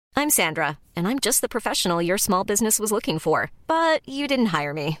I'm Sandra, and I'm just the professional your small business was looking for. But you didn't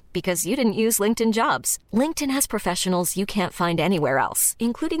hire me because you didn't use LinkedIn Jobs. LinkedIn has professionals you can't find anywhere else,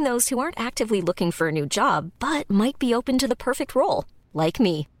 including those who aren't actively looking for a new job, but might be open to the perfect role, like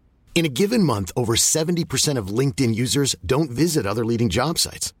me. In a given month, over 70% of LinkedIn users don't visit other leading job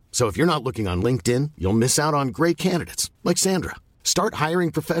sites. So if you're not looking on LinkedIn, you'll miss out on great candidates like Sandra. Start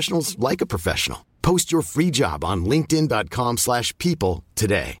hiring professionals like a professional. Post your free job on linkedin.com/people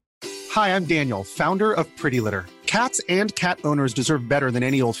today. Hi, I'm Daniel, founder of Pretty Litter. Cats and cat owners deserve better than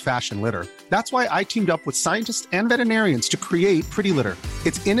any old-fashioned litter. That's why I teamed up with scientists and veterinarians to create Pretty Litter.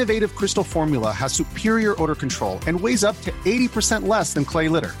 Its innovative crystal formula has superior odor control and weighs up to 80% less than clay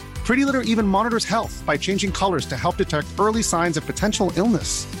litter. Pretty Litter even monitors health by changing colors to help detect early signs of potential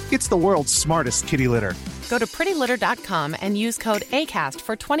illness. It's the world's smartest kitty litter. Go to prettylitter.com and use code ACAST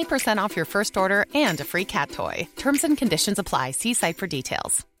for 20% off your first order and a free cat toy. Terms and conditions apply. See site for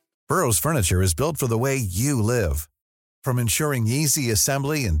details. Burrow's furniture is built for the way you live. From ensuring easy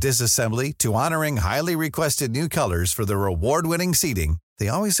assembly and disassembly to honoring highly requested new colors for their award-winning seating, they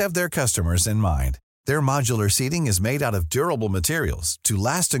always have their customers in mind. Their modular seating is made out of durable materials to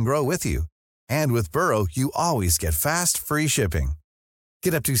last and grow with you. And with Burrow, you always get fast, free shipping.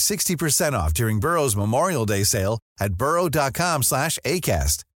 Get up to 60% off during Burrow's Memorial Day sale at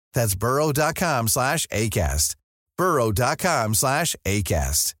burrow.com/ACAST. That's burrow.com/ACAST.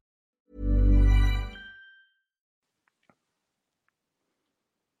 burrow.com/ACAST.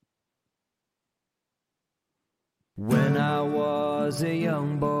 When I was a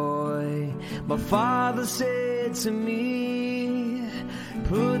young boy, my father said to me,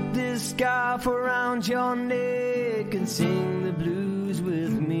 put this scarf around your neck and sing the blues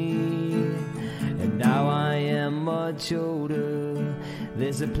with me. And now I am much older,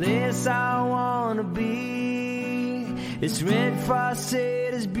 there's a place I wanna be. It's red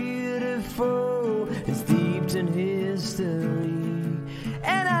frosted, it's beautiful, it's steeped in history.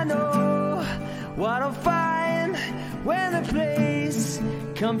 And I know what I'll find when the place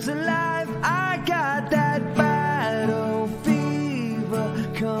comes alive. I got that battle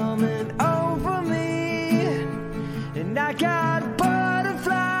fever coming over me, and I got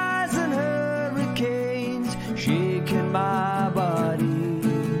butterflies and hurricanes shaking my body.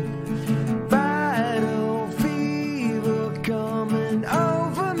 Battle fever coming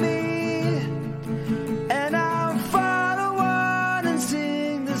over me, and I'll follow on and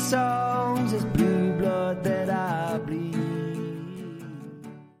sing the songs. It's blue blood that I bleed.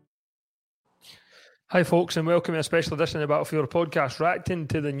 Hi folks, and welcome to a special edition of the Battlefield podcast, reacting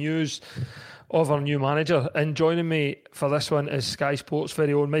to the news of our new manager. And joining me for this one is Sky Sports'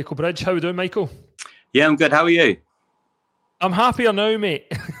 very own Michael Bridge. How are you doing, Michael? Yeah, I'm good. How are you? I'm happier now, mate.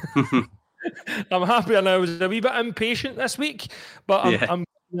 I'm happier now. I was a wee bit impatient this week, but I'm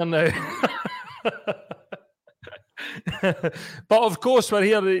here now. But of course, we're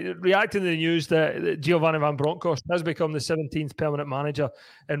here reacting to the news that Giovanni Van Bronckhorst has become the 17th permanent manager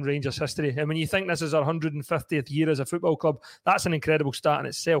in Rangers history. And when you think this is our 150th year as a football club, that's an incredible start in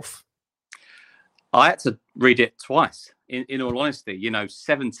itself. I had to read it twice, in all honesty.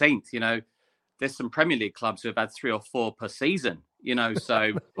 17th, there's some Premier League clubs who have had 3 or 4 per season,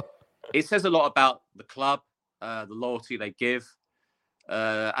 so it says a lot about the club, the loyalty they give,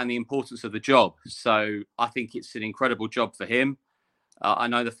 and the importance of the job. So I think it's an incredible job for him. I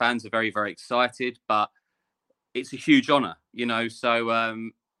know the fans are very, very excited, but it's a huge honour,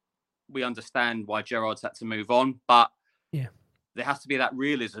 so we understand why Gerrard's had to move on, but there has to be that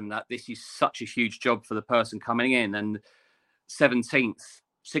realism that this is such a huge job for the person coming in, and 17th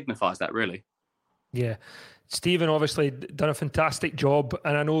signifies that, really. Yeah. Stephen obviously done a fantastic job,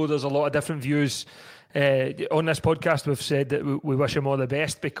 and I know there's a lot of different views. On this podcast, we've said that we wish him all the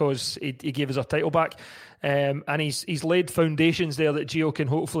best because he gave us our title back, and he's laid foundations there that Gio can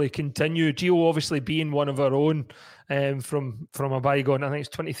hopefully continue. Gio obviously being one of our own from a bygone, I think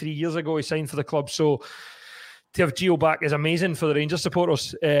it's 23 years ago he signed for the club, so to have Gio back is amazing for the Rangers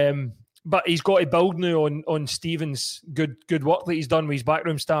supporters. But he's got to build now on Stephen's good work that he's done with his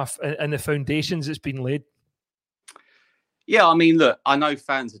backroom staff and the foundations that's been laid. Yeah, I mean, look, I know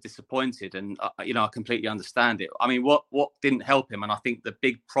fans are disappointed, and I completely understand it. I mean, what didn't help him, and I think the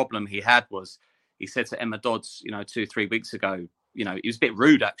big problem he had was he said to Emma Dodds, 2-3 weeks ago, he was a bit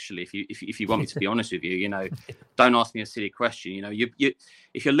rude actually. If you want me to be honest with you, don't ask me a silly question.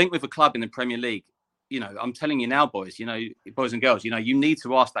 If you're linked with a club in the Premier League, I'm telling you now, boys, boys and girls, you need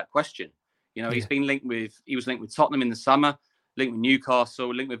to ask that question. He was linked with Tottenham in the summer, linked with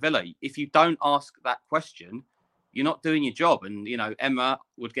Newcastle, linked with Villa. If you don't ask that question, you're not doing your job. And, Emma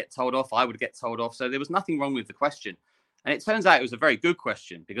would get told off. I would get told off. So there was nothing wrong with the question. And it turns out it was a very good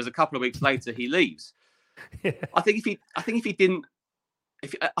question because a couple of weeks later he leaves. Yeah. I think if he didn't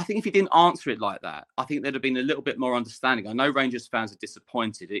answer it like that, I think there'd have been a little bit more understanding. I know Rangers fans are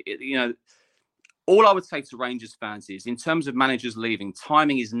disappointed. All I would say to Rangers fans is, in terms of managers leaving,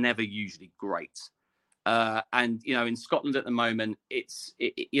 timing is never usually great. And in Scotland at the moment, it's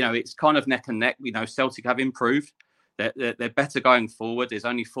kind of neck and neck. Celtic have improved. They're better going forward. There's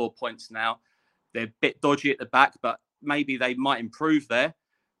only 4 points now. They're a bit dodgy at the back, but maybe they might improve there.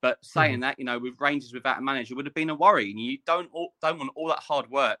 But saying that, with Rangers without a manager would have been a worry. And you don't want all that hard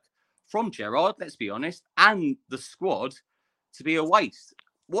work from Gerrard, let's be honest, and the squad to be a waste.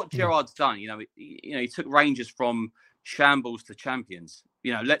 What Gerrard's done, he took Rangers from shambles to champions.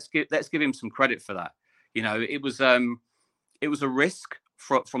 Let's give him some credit for that. It was a risk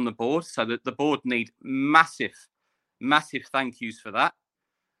from the board, so that the board need massive thank yous for that.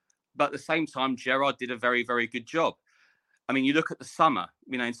 But at the same time, Gerrard did a very, very good job. I mean, you look at the summer,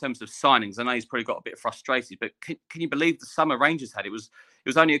 in terms of signings. I know he's probably got a bit frustrated, but can you believe the summer Rangers had? It was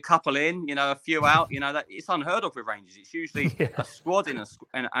only a couple in, a few out. That it's unheard of with Rangers. It's usually a squad in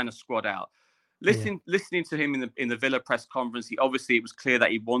and a squad out. Listening to him in the Villa press conference, it was clear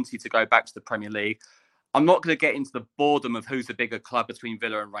that he wanted to go back to the Premier League. I'm not going to get into the boredom of who's the bigger club between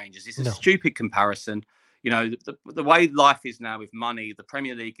Villa and Rangers. It's a stupid comparison. The way life is now with money, the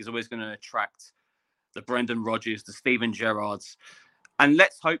Premier League is always going to attract the Brendan Rodgers, the Steven Gerrards. And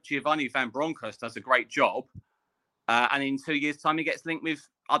let's hope Giovanni Van Bronckhorst does a great job. And in 2 years' time, he gets linked with,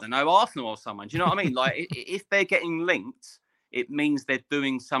 I don't know, Arsenal or someone. Do you know what I mean? Like, if they're getting linked, it means they're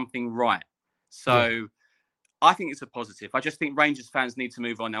doing something right. So I think it's a positive. I just think Rangers fans need to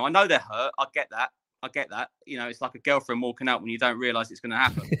move on now. I know they're hurt. I get that. It's like a girlfriend walking out when you don't realise it's going to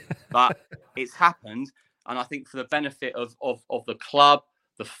happen. But it's happened. And I think for the benefit of the club,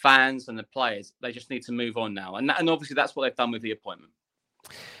 the fans and the players, they just need to move on now. And obviously that's what they've done with the appointment.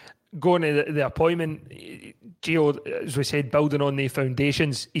 Going to the appointment, Gio, as we said, building on the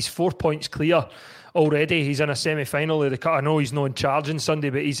foundations, he's 4 points clear already. He's in a semi-final of the cup. I know he's not in charge on Sunday,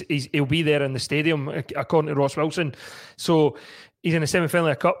 but he'll be there in the stadium, according to Ross Wilson. So he's in a semi-final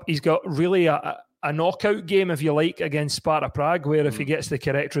of the cup. He's got really a knockout game, if you like, against Sparta Prague, where if he gets the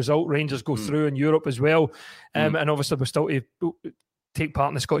correct result, Rangers go through in Europe as well. And obviously we're still to take part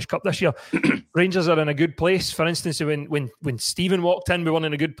in the Scottish Cup this year. Rangers are in a good place. For instance, when Stephen walked in, we weren't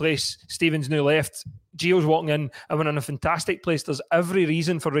in a good place. Stephen's now left. Gio's walking in, and we're in a fantastic place. There's every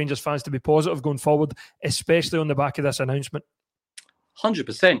reason for Rangers fans to be positive going forward, especially on the back of this announcement.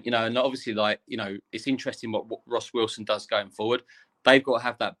 100%, and obviously, it's interesting what Ross Wilson does going forward. They've got to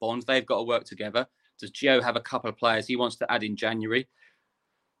have that bond. They've got to work together. Does Gio have a couple of players he wants to add in January?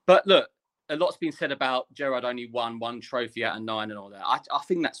 But look, a lot's been said about Gerrard only won one trophy out of 9 and all that. I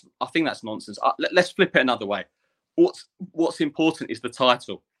think that's nonsense. Let's flip it another way. What's important is the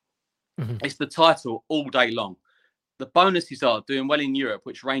title. Mm-hmm. It's the title all day long. The bonuses are doing well in Europe,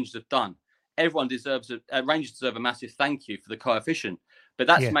 which Rangers have done. Everyone Rangers deserve a massive thank you for the coefficient. But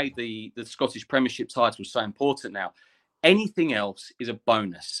that's made the Scottish Premiership title so important now. Anything else is a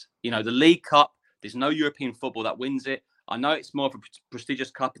bonus. The League Cup, there's no European football that wins it. I know it's more of a prestigious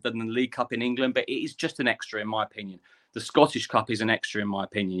cup than the League Cup in England, but it is just an extra in my opinion. The Scottish Cup is an extra in my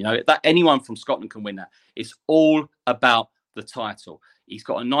opinion. That anyone from Scotland can win that. It's all about the title. He's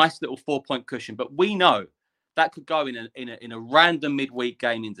got a nice little 4-point cushion, but we know that could go in a random midweek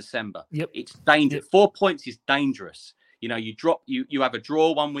game in December. Yep. It's dangerous. Yep. 4 points is dangerous. You have a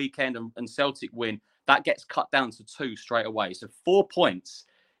draw one weekend and Celtic win. That gets cut down to 2 straight away. So 4 points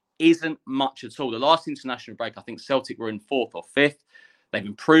isn't much at all. The last international break, I think Celtic were in 4th or 5th. They've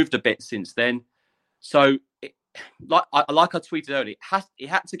improved a bit since then. So, like I tweeted earlier, it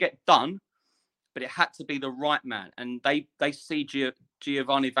had to get done, but it had to be the right man. And they see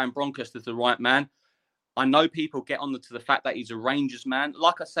Giovanni Van Bronckhorst as the right man. I know people get on to the fact that he's a Rangers man.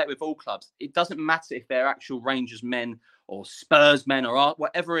 Like I said with all clubs, it doesn't matter if they're actual Rangers men or Spurs men or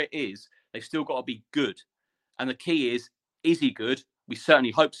whatever it is. They've still got to be good. And the key is he good? We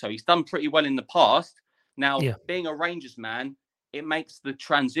certainly hope so. He's done pretty well in the past. Now, being a Rangers man, it makes the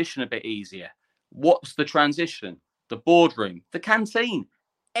transition a bit easier. What's the transition? The boardroom, the canteen,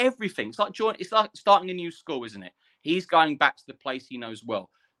 everything. It's like starting a new school, isn't it? He's going back to the place he knows well.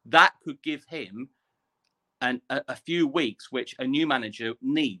 That could give him a few weeks, which a new manager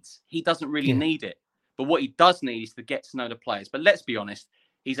needs. He doesn't really need it. But what he does need is to get to know the players. But let's be honest,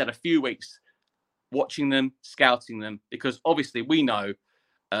 he's had a few weeks watching them, scouting them, because obviously we know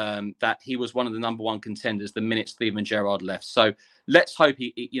that he was one of the number one contenders the minute Steven Gerrard left. So let's hope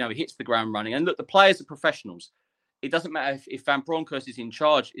he hits the ground running. And look, the players are professionals. It doesn't matter if Van Bronckhorst is in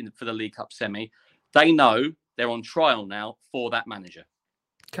charge for the League Cup semi. They know they're on trial now for that manager.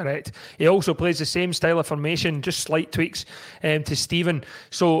 Correct. He also plays the same style of formation, just slight tweaks to Stephen.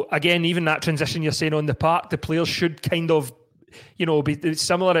 So again, even that transition you're saying on the park, the players should kind of, be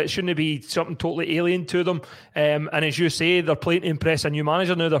similar. It shouldn't be something totally alien to them. And as you say, they're playing to impress a new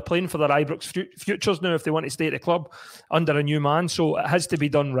manager now. They're playing for their Ibrox futures now if they want to stay at the club under a new man. So it has to be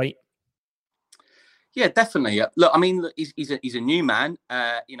done right. Yeah, definitely. Look, I mean, he's a new man,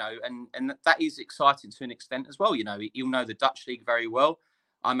 and that is exciting to an extent as well. He'll know the Dutch league very well.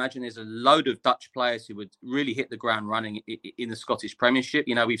 I imagine there's a load of Dutch players who would really hit the ground running in the Scottish Premiership.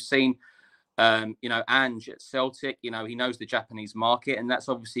 We've seen, Ange at Celtic. He knows the Japanese market, and that's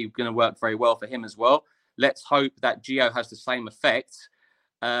obviously going to work very well for him as well. Let's hope that Gio has the same effect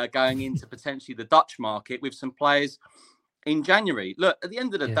going into potentially the Dutch market with some players in January. Look, at the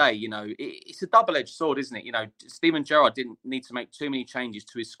end of the day, it's a double-edged sword, isn't it? Steven Gerrard didn't need to make too many changes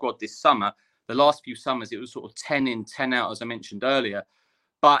to his squad this summer. The last few summers, it was sort of 10 in, 10 out, as I mentioned earlier.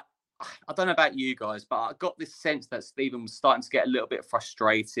 But I don't know about you guys, but I got this sense that Stephen was starting to get a little bit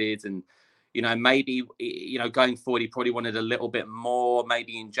frustrated and, maybe, going forward, he probably wanted a little bit more,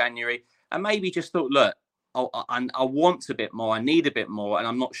 maybe in January, and maybe just thought, look, I want a bit more, I need a bit more, and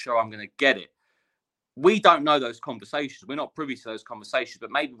I'm not sure I'm going to get it. We don't know those conversations. We're not privy to those conversations,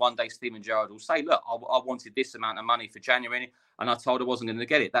 but maybe one day Steven Gerrard will say, look, I wanted this amount of money for January, and I told I wasn't going to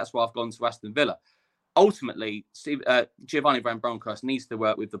get it. That's why I've gone to Aston Villa. Ultimately, Giovanni Van Bronckhorst needs to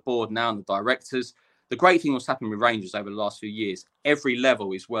work with the board now and the directors. The great thing what's happened with Rangers over the last few years, every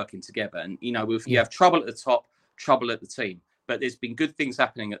level is working together. And, you have trouble at the top, trouble at the team. But there's been good things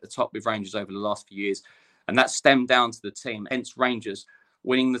happening at the top with Rangers over the last few years. And that stemmed down to the team, hence Rangers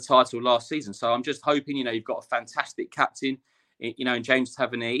winning the title last season. So I'm just hoping, you've got a fantastic captain, in James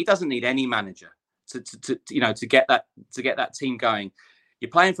Tavernier. He doesn't need any manager to get that team going. You're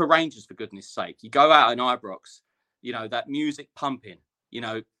playing for Rangers, for goodness sake. You go out in Ibrox, that music pumping,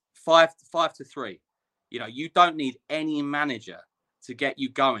 5-3. You don't need any manager to get you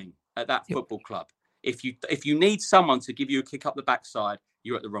going at that football club. If you need someone to give you a kick up the backside,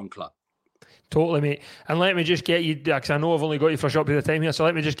 you're at the wrong club. Totally, mate. And let me just get you, because I know I've only got you for a short period of time here, so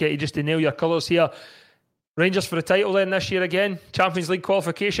let me just get you just to nail your colours here. Rangers for the title then this year again? Champions League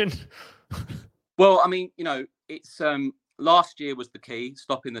qualification? Well, I mean, it's... last year was the key,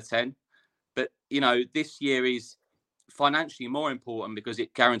 stopping the 10. But, this year is financially more important because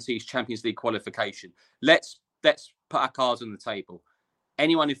it guarantees Champions League qualification. Let's put our cards on the table.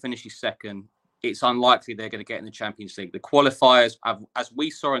 Anyone who finishes second, it's unlikely they're going to get in the Champions League. The qualifiers, as we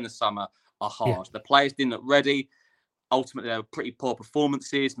saw in the summer, are hard. Yeah. The players didn't look ready. Ultimately, they were pretty poor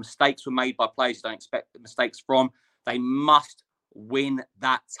performances. Mistakes were made by players you don't expect mistakes from. They must win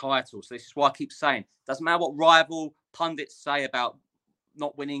that title. So this is why I keep saying, doesn't matter what rival pundits say about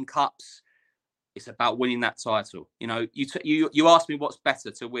not winning cups, it's about winning that title. You asked me what's better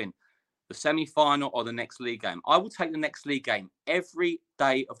to win, the semi-final or the next league game. I will take the next league game every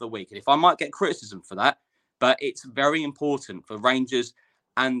day of the week. And if I might get criticism for that, but it's very important for Rangers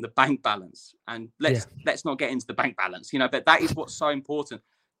and the bank balance. And let's not get into the bank balance, but that is what's so important.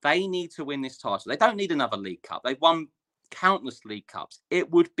 They need to win this title. They don't need another League Cup. They've won countless League Cups.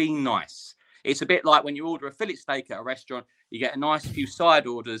 It would be nice. It's a bit like when you order a fillet steak at a restaurant, you get a nice few side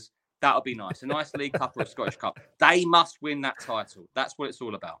orders. That'll be nice. A nice League Cup or a Scottish Cup. They must win that title. That's what it's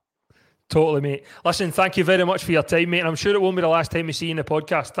all about. Totally, mate. Listen, thank you very much for your time, mate. And I'm sure it won't be the last time we see you in the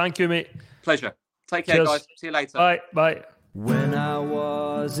podcast. Thank you, mate. Pleasure. Take care, guys. See you later. Bye. When I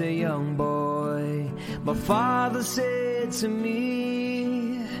was a young boy, my father said to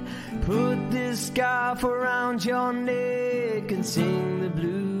me, put this scarf around your neck and sing the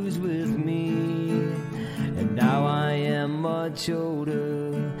blues with me. And now I am much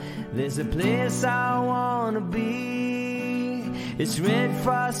older, there's a place I want to be. It's red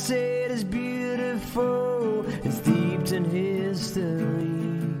frosted, it's beautiful, it's steeped in history.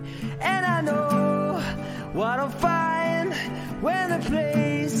 And I know what I'll find when the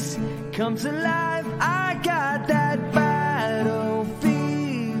place comes alive. I got that battle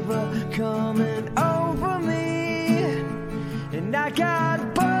fever coming over me, and I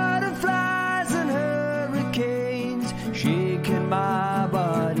got butterflies and hurricanes shaking my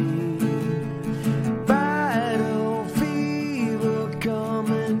body. Battle fever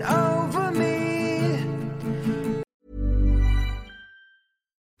coming over me.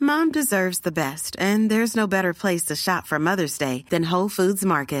 Mount Mom deserves the best, and there's no better place to shop for Mother's Day than Whole Foods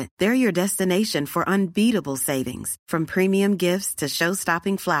Market. They're your destination for unbeatable savings, from premium gifts to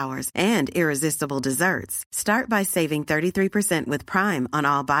show-stopping flowers and irresistible desserts. Start by saving 33% with Prime on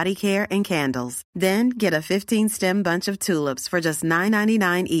all body care and candles. Then get a 15-stem bunch of tulips for just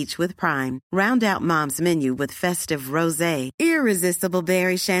 $9.99 each with Prime. Round out Mom's menu with festive rosé, irresistible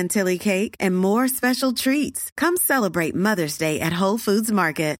berry chantilly cake, and more special treats. Come celebrate Mother's Day at Whole Foods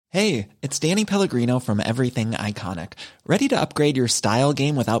Market. Hey, it's Danny Pellegrino from Everything Iconic. Ready to upgrade your style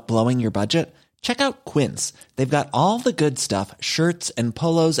game without blowing your budget? Check out Quince. They've got all the good stuff, shirts and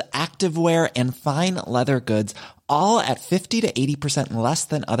polos, activewear, and fine leather goods, all at 50 to 80% less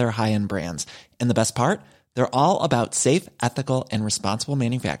than other high-end brands. And the best part? They're all about safe, ethical, and responsible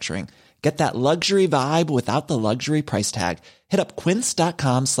manufacturing. Get that luxury vibe without the luxury price tag. Hit up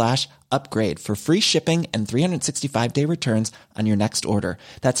quince.com/upgrade for free shipping and 365-day returns on your next order.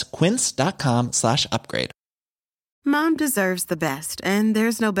 That's quince.com/upgrade. Mom deserves the best, and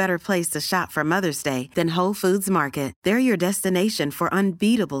there's no better place to shop for Mother's Day than Whole Foods Market. They're your destination for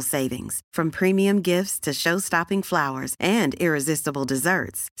unbeatable savings, from premium gifts to show-stopping flowers and irresistible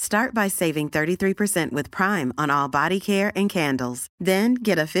desserts. Start by saving 33% with Prime on all body care and candles. Then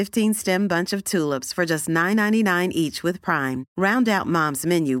get a 15-stem bunch of tulips for just $9.99 each with Prime. Round out Mom's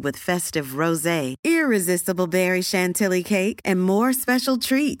menu with festive rosé, irresistible berry chantilly cake, and more special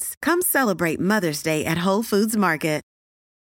treats. Come celebrate Mother's Day at Whole Foods Market.